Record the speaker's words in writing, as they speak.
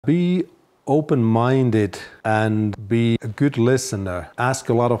Be open-minded and be a good listener. Ask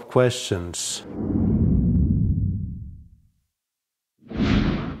a lot of questions.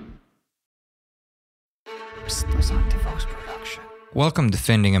 Santi production. Welcome to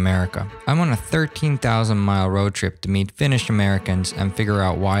Finding America. I'm on a 13,000-mile road trip to meet Finnish Americans and figure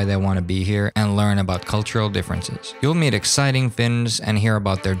out why they want to be here and learn about cultural differences. You'll meet exciting Finns and hear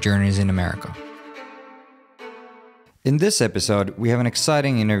about their journeys in America. In this episode, we have an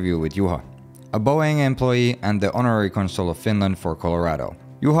exciting interview with Juha, a Boeing employee and the Honorary Consul of Finland for Colorado.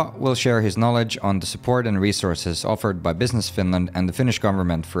 Juha will share his knowledge on the support and resources offered by Business Finland and the Finnish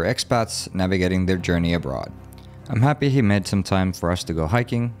government for expats navigating their journey abroad. I'm happy he made some time for us to go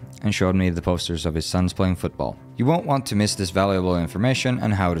hiking and showed me the posters of his sons playing football. You won't want to miss this valuable information on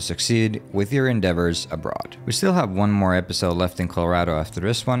how to succeed with your endeavors abroad. We still have one more episode left in Colorado after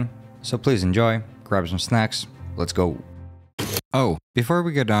this one, so please enjoy, grab some snacks, let's go. Oh, before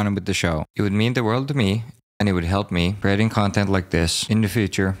we get on with the show, it would mean the world to me and it would help me creating content like this in the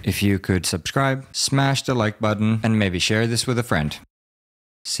future if you could subscribe, smash the like button, and maybe share this with a friend.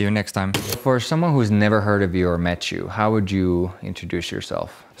 See you next time. For someone who's never heard of you or met you, how would you introduce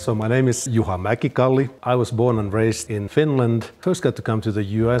yourself? So my name is Juha Mäkikalli. I was born and raised in Finland. First got to come to the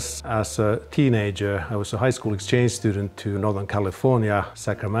US as a teenager. I was a high school exchange student to Northern California,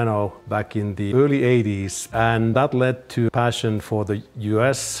 Sacramento, back in the early 80s. And that led to passion for the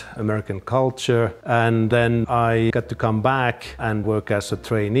US, American culture. And then I got to come back and work as a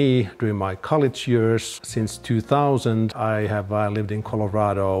trainee during my college years. Since 2000, I have lived in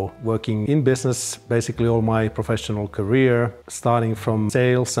Colorado, working in business basically all my professional career, starting from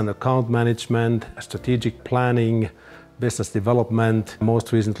sales and account management, strategic planning, business development,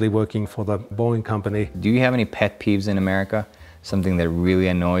 most recently working for the Boeing company. Do you have any pet peeves in America? Something that really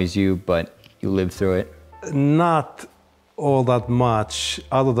annoys you, but you live through it? Not all that much,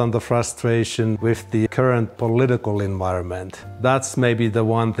 other than the frustration with the current political environment. That's maybe the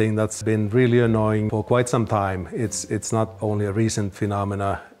one thing that's been really annoying for quite some time. It's not only a recent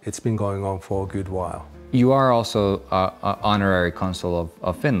phenomena, it's been going on for a good while. You are also an honorary consul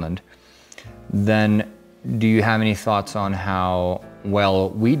of Finland. Then do you have any thoughts on how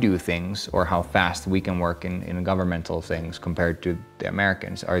well we do things or how fast we can work in governmental things compared to the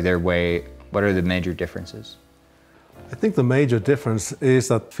Americans? What are the major differences? I think the major difference is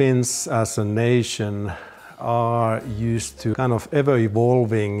that Finns as a nation are used to kind of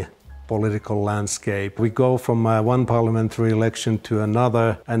ever-evolving political landscape. We go from one parliamentary election to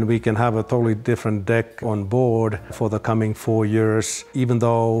another, and we can have a totally different deck on board for the coming 4 years, even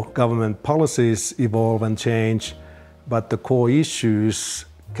though government policies evolve and change, but the core issues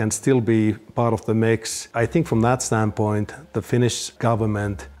can still be part of the mix. I think from that standpoint, the Finnish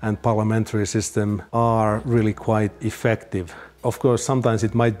government and parliamentary system are really quite effective. Of course, sometimes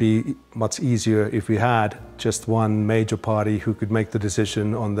it might be much easier if we had just one major party who could make the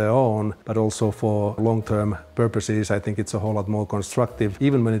decision on their own, but also for long-term purposes, I think it's a whole lot more constructive,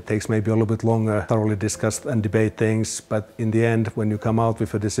 even when it takes maybe a little bit longer, thoroughly discuss and debate things, but in the end, when you come out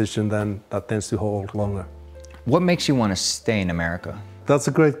with a decision, then that tends to hold longer. What makes you want to stay in America? That's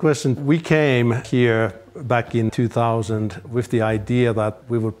a great question. We came here back in 2000 with the idea that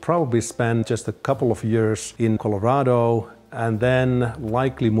we would probably spend just a couple of years in Colorado and then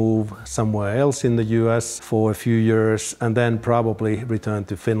likely move somewhere else in the US for a few years and then probably return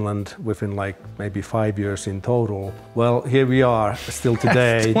to Finland within like maybe 5 years in total. Well, here we are still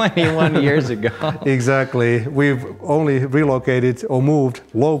today. 21 years ago. Exactly. We've only relocated or moved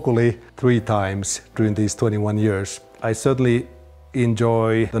locally 3 times during these 21 years. I certainly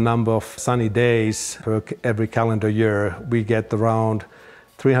enjoy the number of sunny days per every calendar year. We get around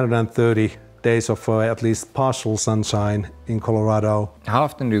 330 days of at least partial sunshine in Colorado. How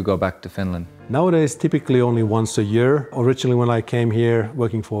often do you go back to Finland? Nowadays, typically only once a year. Originally, when I came here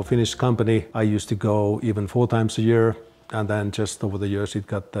working for a Finnish company, I used to go even 4 times a year, and then just over the years it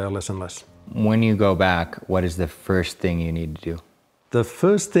got less and less. When you go back, what is the first thing you need to do? The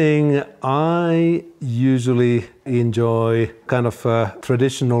first thing, I usually enjoy kind of a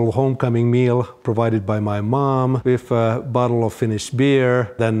traditional homecoming meal provided by my mom with a bottle of Finnish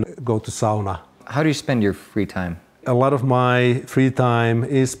beer, then go to sauna. How do you spend your free time? A lot of my free time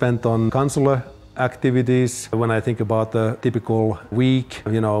is spent on consular activities. When I think about the typical week,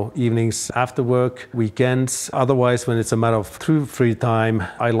 evenings after work, weekends. Otherwise, when it's a matter of true free time,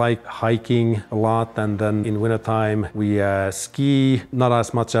 I like hiking a lot. And then in wintertime, we ski, not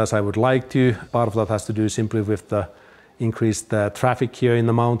as much as I would like to. Part of that has to do simply with the increased traffic here in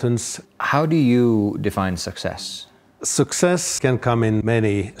the mountains. How do you define success? Success can come in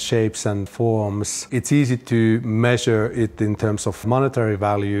many shapes and forms. It's easy to measure it in terms of monetary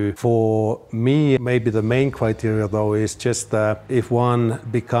value. For me, maybe the main criteria though is just if one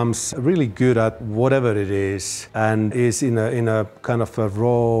becomes really good at whatever it is and is in a kind of a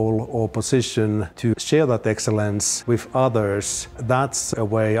role or position to share that excellence with others, that's a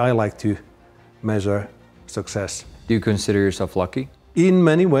way I like to measure success. Do you consider yourself lucky? In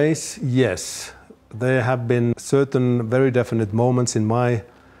many ways, yes. There have been certain very definite moments in my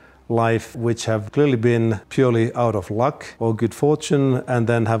life which have clearly been purely out of luck or good fortune and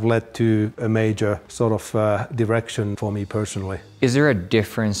then have led to a major sort of direction for me personally. Is there a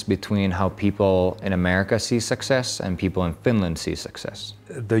difference between how people in America see success and people in Finland see success?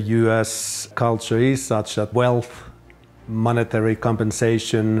 The US culture is such that wealth, monetary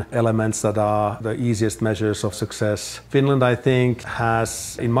compensation elements that are the easiest measures of success. Finland, I think,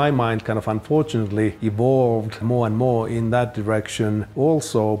 has, in my mind, kind of unfortunately evolved more and more in that direction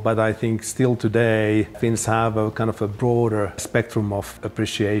also, but I think still today Finns have a kind of a broader spectrum of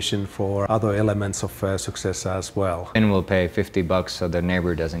appreciation for other elements of success as well. Finn will pay $50 so the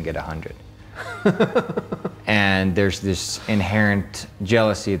neighbor doesn't get 100. And there's this inherent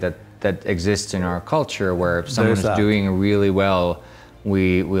jealousy that exists in our culture where if someone is doing really well,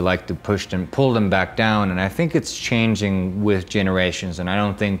 we like to pull them back down. And I think it's changing with generations. And I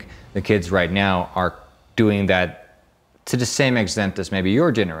don't think the kids right now are doing that to the same extent as maybe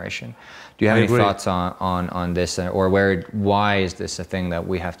your generation. Do you have any thoughts on this, or why is this a thing that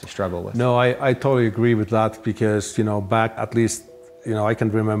we have to struggle with? No, I totally agree with that because, back at least I can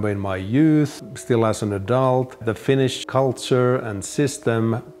remember in my youth, still as an adult, the Finnish culture and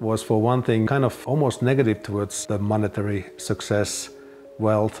system was, for one thing, kind of almost negative towards the monetary success,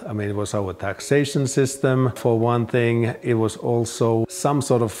 wealth. I mean, it was our taxation system, for one thing. It was also some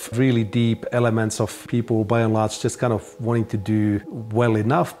sort of really deep elements of people, by and large, just kind of wanting to do well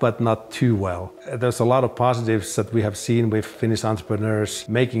enough, but not too well. There's a lot of positives that we have seen with Finnish entrepreneurs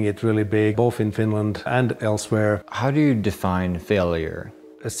making it really big, both in Finland and elsewhere. How do you define failure?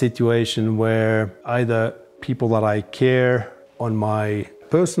 A situation where either people that I care on my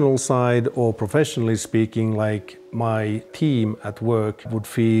personal side or professionally speaking, like my team at work, would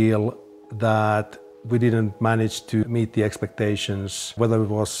feel that we didn't manage to meet the expectations, whether it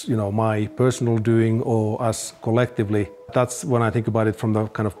was my personal doing or us collectively. That's when I think about it from the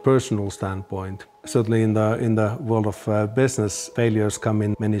kind of personal standpoint. Certainly in the world of business, failures come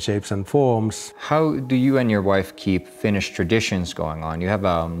in many shapes and forms. How do you and your wife keep Finnish traditions going on? You have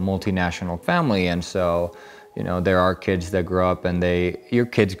a multinational family, and so there are kids that grow up and your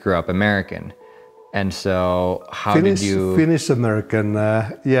kids grew up American. And so how did you... Finnish American,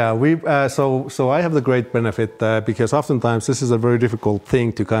 so I have the great benefit because oftentimes this is a very difficult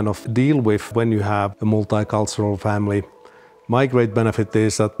thing to kind of deal with when you have a multicultural family. My great benefit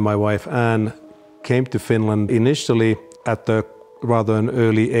is that my wife Anne came to Finland initially at a rather an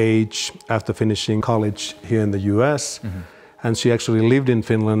early age after finishing college here in the US. Mm-hmm. And she actually lived in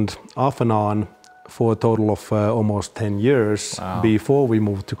Finland off and on for a total of almost 10 years before we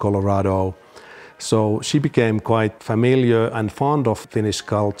moved to Colorado. So she became quite familiar and fond of Finnish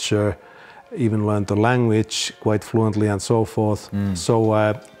culture, even learned the language quite fluently and so forth.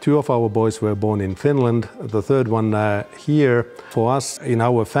 So two of our boys were born in Finland, the third one here. For us, in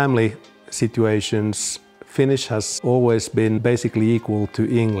our family situations, Finnish has always been basically equal to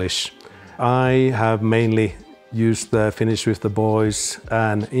English. I have mainly used Finnish with the boys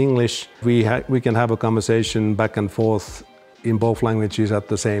and English. We can have a conversation back and forth in both languages at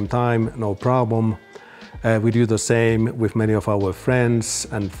the same time, no problem. We do the same with many of our friends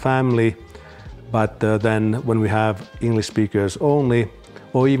and family, but then when we have English speakers only,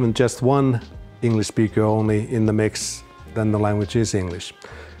 or even just one English speaker only in the mix, then the language is English.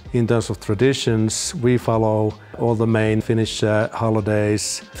 In terms of traditions, we follow all the main Finnish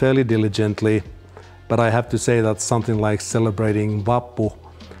holidays fairly diligently, but I have to say that something like celebrating Vappu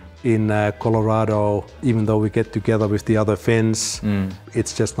in Colorado, even though we get together with the other Finns,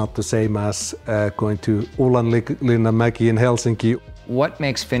 it's just not the same as going to Ullanlinnamäki in Helsinki. What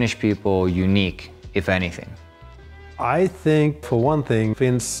makes Finnish people unique, if anything? I think, for one thing,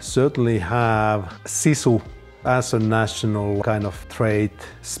 Finns certainly have sisu as a national kind of trait,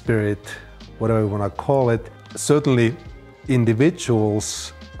 spirit, whatever you want to call it. Certainly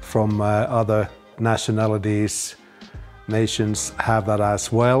individuals from other nationalities, nations have that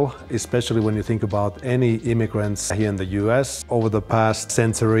as well, especially when you think about any immigrants here in the US over the past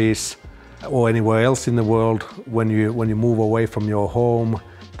centuries or anywhere else in the world. When you move away from your home,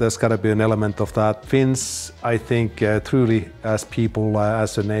 there's got to be an element of that. Finns, I think, truly as people,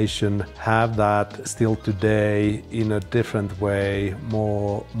 as a nation, have that still today in a different way,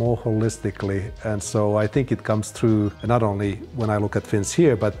 more holistically. And so I think it comes through not only when I look at Finns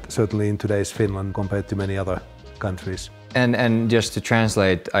here, but certainly in today's Finland compared to many other countries. And just to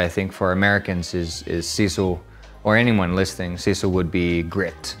translate, I think for Americans is sisu, or anyone listening, sisu would be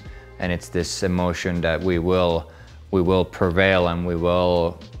grit. And it's this emotion that we will prevail and we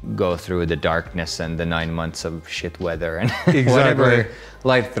will go through the darkness and the 9 months of shit weather and exactly. Whatever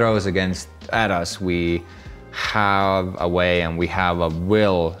life throws at us, we have a way and we have a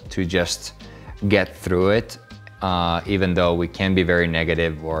will to just get through it, even though we can be very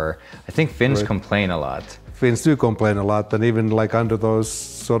negative, or I think Finns complain a lot. Finns do complain a lot, and even like under those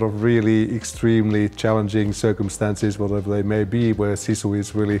sort of really extremely challenging circumstances, whatever they may be, where sisu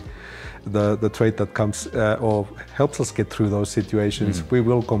is really the trait that comes or helps us get through those situations. We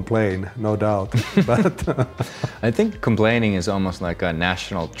will complain, no doubt. But I think complaining is almost like a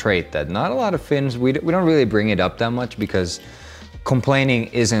national trait that not a lot of Finns, we don't really bring it up that much, because complaining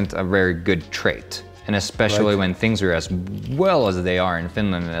isn't a very good trait. And especially when things are as well as they are in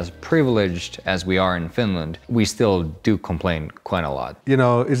Finland and as privileged as we are in Finland, we still do complain quite a lot. You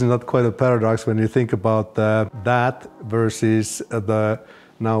know, isn't that quite a paradox when you think about that versus the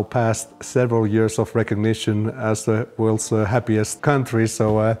now past several years of recognition as the world's happiest country?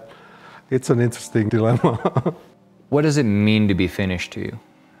 So it's an interesting dilemma. What does it mean to be Finnish to you?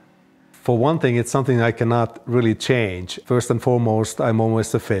 For one thing, it's something I cannot really change. First and foremost, I'm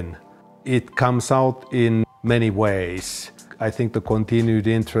always a Finn. It comes out in many ways. I think the continued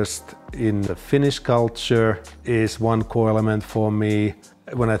interest in the Finnish culture is one core element for me.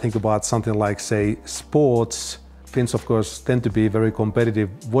 When I think about something like, say, sports, Finns, of course, tend to be very competitive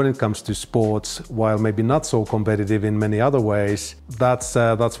when it comes to sports, while maybe not so competitive in many other ways.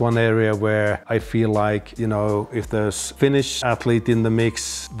 That's one area where I feel like, you know, if there's Finnish athlete in the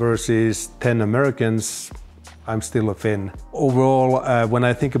mix versus 10 Americans, I'm still a Finn. Overall, when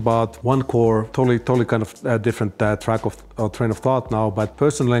I think about one core, totally kind of different track of or train of thought now, but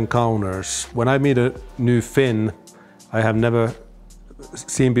personal encounters. When I meet a new Finn, I have never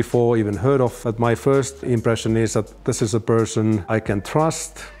seen before, even heard of, but my first impression is that this is a person I can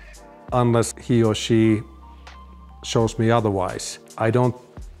trust unless he or she shows me otherwise. I don't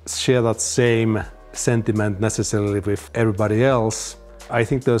share that same sentiment necessarily with everybody else. I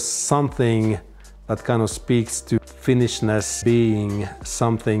think there's something that kind of speaks to Finnishness being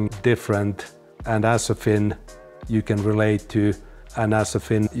something different, and as a Finn you can relate to, and as a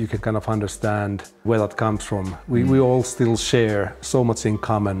Finn you can kind of understand where that comes from. We all still share so much in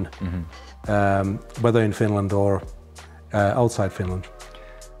common, whether in Finland or outside Finland.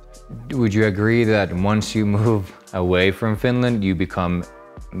 Would you agree that once you move away from Finland, you become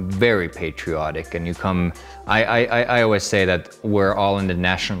very patriotic and you come... I always say that we're all in the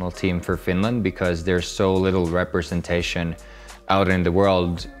national team for Finland because there's so little representation out in the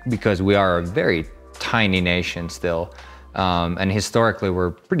world, because we are a very tiny nation still. And historically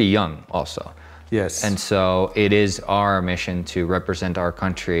we're pretty young also. Yes. And so it is our mission to represent our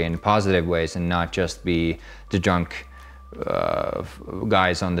country in positive ways and not just be the drunk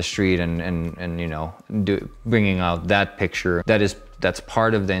guys on the street and you know, bringing out that picture. That's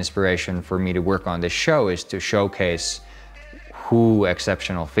part of the inspiration for me to work on this show, is to showcase who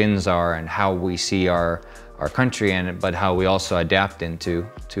exceptional Finns are and how we see our country, but how we also adapt into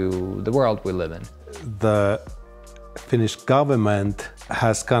the world we live in. The Finnish government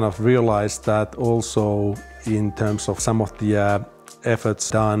has kind of realized that also in terms of some of the efforts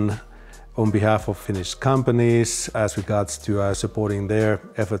done on behalf of Finnish companies as regards to supporting their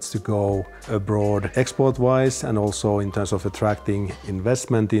efforts to go abroad export-wise, and also in terms of attracting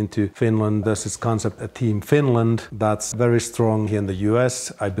investment into Finland. There's this concept, a Team Finland, that's very strong here in the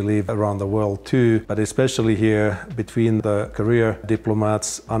US, I believe around the world too, but especially here between the career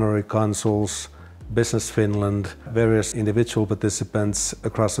diplomats, honorary consuls, Business Finland, various individual participants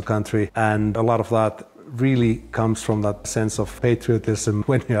across the country, and a lot of that really comes from that sense of patriotism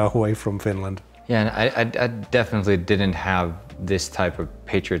when you are away from Finland. Yeah, and I definitely didn't have this type of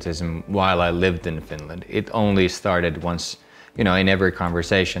patriotism while I lived in Finland. It only started once, you know, in every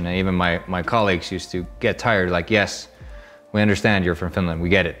conversation, and even my colleagues used to get tired, like, yes, we understand you're from Finland, we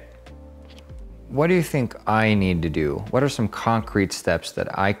get it. What do you think I need to do? What are some concrete steps that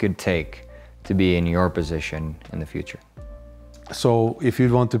I could take to be in your position in the future? So if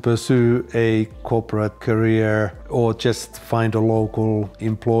you want to pursue a corporate career or just find a local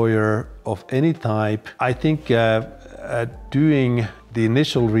employer of any type, I think doing the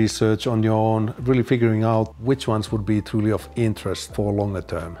initial research on your own, really figuring out which ones would be truly of interest for longer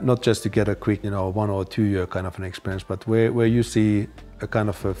term. Not just to get a quick, 1 or 2 year kind of an experience, but where you see a kind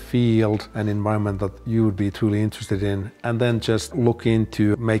of a field, an environment that you would be truly interested in, and then just look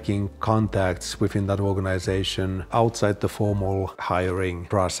into making contacts within that organization outside the formal hiring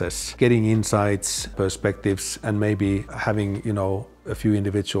process, getting insights, perspectives, and maybe having, a few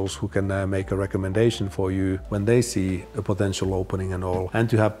individuals who can make a recommendation for you when they see a potential opening and all. And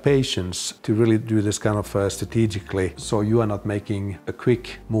to have patience to really do this kind of strategically, so you are not making a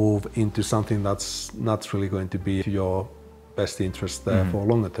quick move into something that's not really going to be to your best interest for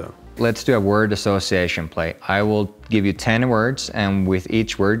longer term. Let's do a word association play. I will give you 10 words, and with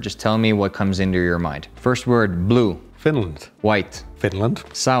each word, just tell me what comes into your mind. First word, blue. Finland. White. Finland.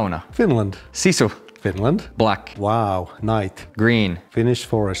 Sauna. Finland. Sisu. Finland. Black. Wow, night. Green. Finnish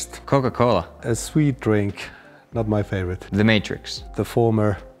forest. Coca-Cola. A sweet drink, not my favorite. The Matrix. The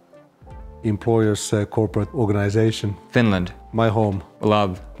former employer's corporate organization. Finland. My home.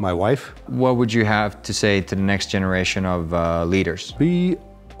 Love. My wife. What would you have to say to the next generation of leaders? Be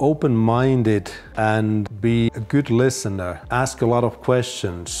open-minded and be a good listener. Ask a lot of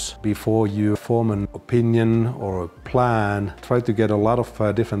questions before you form an opinion or a plan. Try to get a lot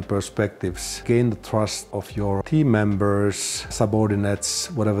of different perspectives. Gain the trust of your team members,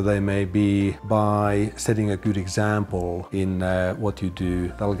 subordinates, whatever they may be, by setting a good example in what you do.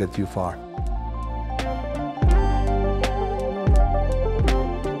 That'll get you far.